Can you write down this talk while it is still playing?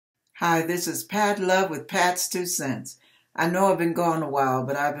Hi, this is Pat Love with Pat's Two Cents. I know I've been gone a while,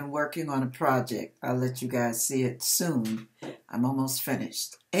 but I've been working on a project. I'll let you guys see it soon. I'm almost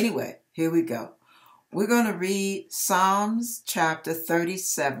finished. Anyway, here we go. We're going to read Psalms chapter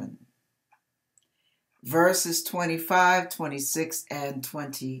 37, verses 25, 26, and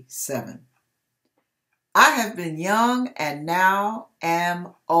 27. I have been young and now am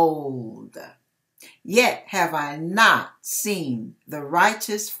old. Yet have I not seen the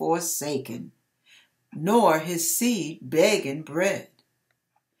righteous forsaken, nor his seed begging bread.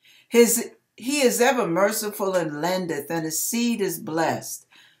 He is ever merciful and lendeth, and his seed is blessed.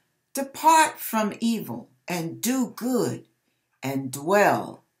 Depart from evil, and do good, and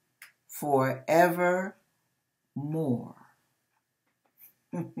dwell forevermore.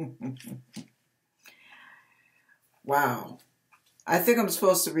 Wow. I think I'm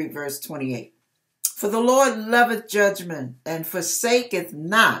supposed to read verse 28. For the Lord loveth judgment, and forsaketh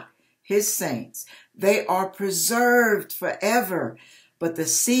not his saints. They are preserved forever, but the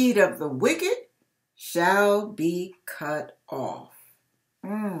seed of the wicked shall be cut off.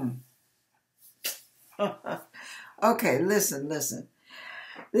 Okay, listen.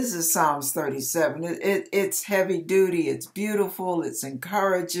 This is Psalms 37. It's heavy duty, it's beautiful, it's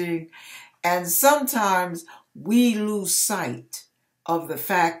encouraging, and sometimes we lose sight of the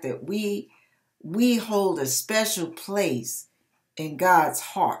fact that we hold a special place in God's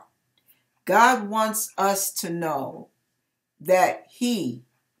heart. God wants us to know that He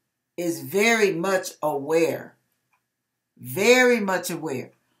is very much aware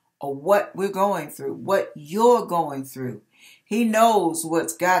of what we're going through, what you're going through. He knows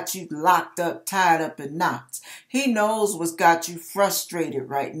what's got you locked up, tied up in knots. He knows what's got you frustrated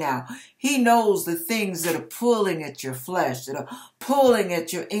right now. He knows the things that are pulling at your flesh, that are pulling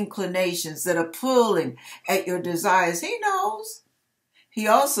at your inclinations, that are pulling at your desires. He knows. He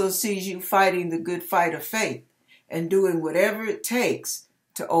also sees you fighting the good fight of faith and doing whatever it takes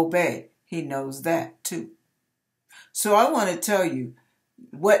to obey. He knows that too. So I want to tell you,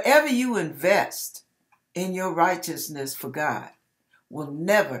 whatever you invest in your righteousness for God will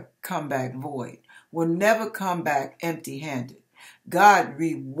never come back void, will never come back empty-handed. God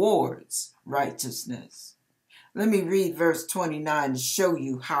rewards righteousness. Let me read verse 29 to show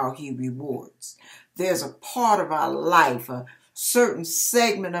you how He rewards. There's a part of our life, a certain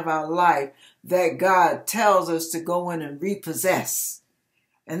segment of our life that God tells us to go in and repossess.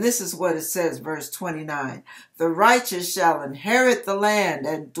 And this is what it says, verse 29. The righteous shall inherit the land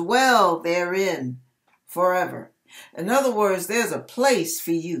and dwell therein forever. In other words, there's a place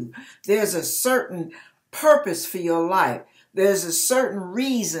for you. There's a certain purpose for your life. There's a certain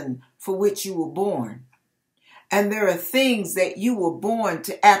reason for which you were born. And there are things that you were born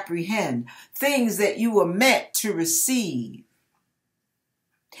to apprehend, things that you were meant to receive.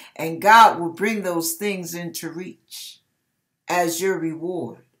 And God will bring those things into reach as your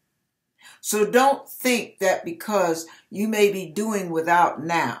reward. So don't think that because you may be doing without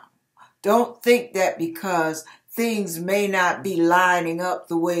now, don't think that because things may not be lining up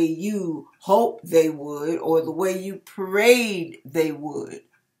the way you hoped they would or the way you prayed they would.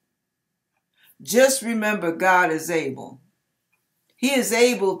 Just remember, God is able. He is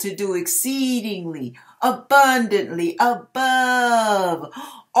able to do exceedingly, abundantly, above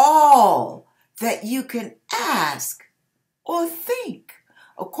all that you can ask or think,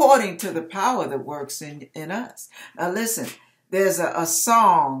 according to the power that works in us. Now listen, there's a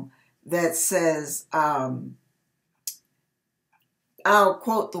song that says, I'll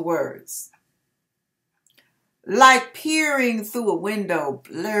quote the words. Like peering through a window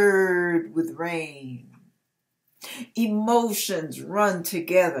blurred with rain, emotions run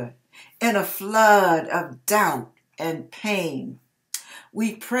together in a flood of doubt and pain.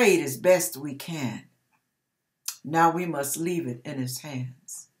 We prayed as best we can. Now we must leave it in His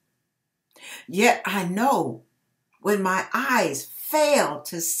hands. Yet I know when my eyes fail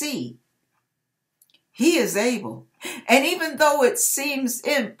to see, He is able. And even though it seems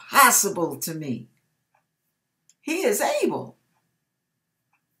impossible to me, He is able.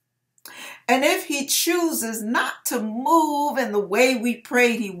 And if He chooses not to move in the way we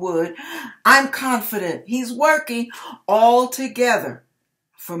prayed He would, I'm confident He's working all together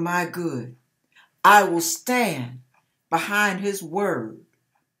for my good. I will stand behind His word,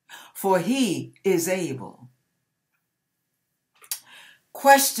 for He is able.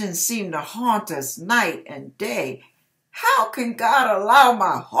 Questions seem to haunt us night and day. How can God allow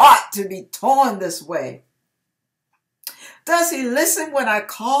my heart to be torn this way? Does He listen when I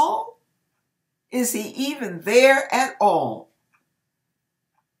call? Is He even there at all?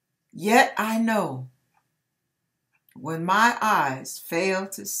 Yet I know when my eyes fail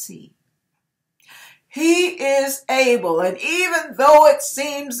to see. He is able, and even though it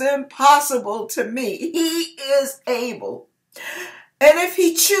seems impossible to me, he is able. And if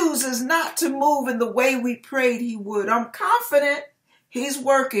he chooses not to move in the way we prayed he would, I'm confident he's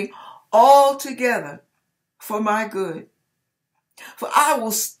working all together for my good. For I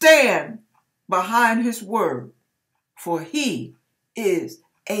will stand behind his word, for he is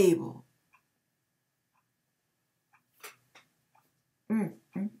able.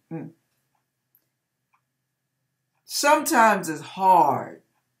 Sometimes it's hard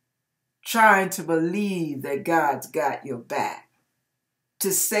trying to believe that God's got your back.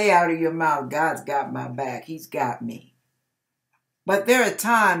 To say out of your mouth, God's got my back, he's got me. But there are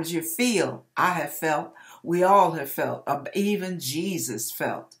times you feel, I have felt, we all have felt, even Jesus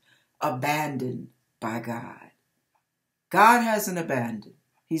felt abandoned by God. God hasn't abandoned.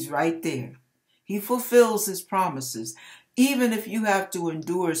 He's right there. He fulfills his promises, even if you have to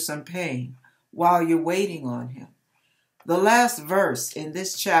endure some pain while you're waiting on him. The last verse in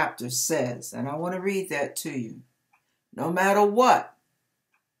this chapter says, and I want to read that to you, no matter what.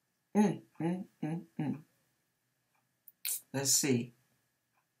 Let's see.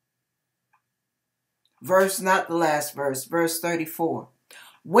 Not the last verse, verse 34.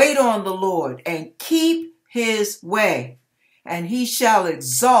 Wait on the Lord and keep his way, and he shall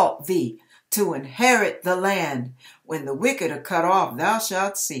exalt thee to inherit the land. When the wicked are cut off, thou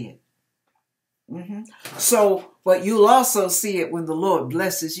shalt see it. So, but you'll also see it when the Lord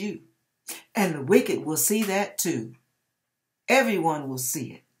blesses you. And the wicked will see that too. Everyone will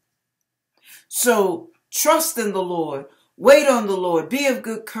see it. So, trust in the Lord. Wait on the Lord. Be of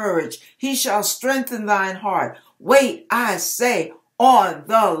good courage. He shall strengthen thine heart. Wait, I say, on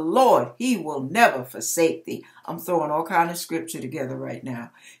the Lord. He will never forsake thee. I'm throwing all kind of scripture together right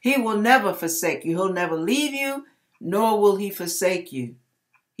now. He will never forsake you. He'll never leave you, nor will he forsake you.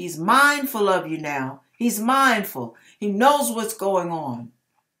 He's mindful of you now. He's mindful. He knows what's going on.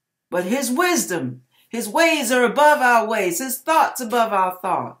 But his wisdom, his ways are above our ways. His thoughts above our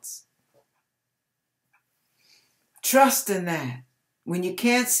thoughts. Trust in that. When you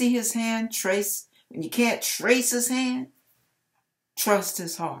can't see his hand, when you can't trace his hand, trust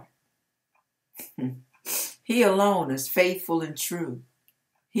his heart. He alone is faithful and true.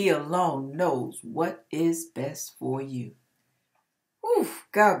 He alone knows what is best for you. Whew,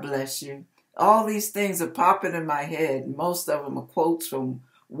 God bless you. All these things are popping in my head. Most of them are quotes from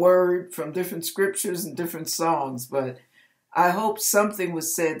different scriptures and different songs. But I hope something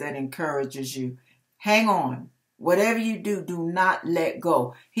was said that encourages you. Hang on. Whatever you do, do not let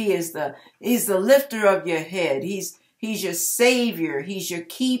go. He's the lifter of your head. He's your savior. He's your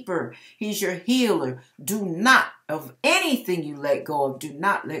keeper. He's your healer. Do not, of anything you let go of, do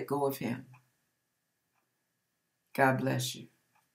not let go of him. God bless you.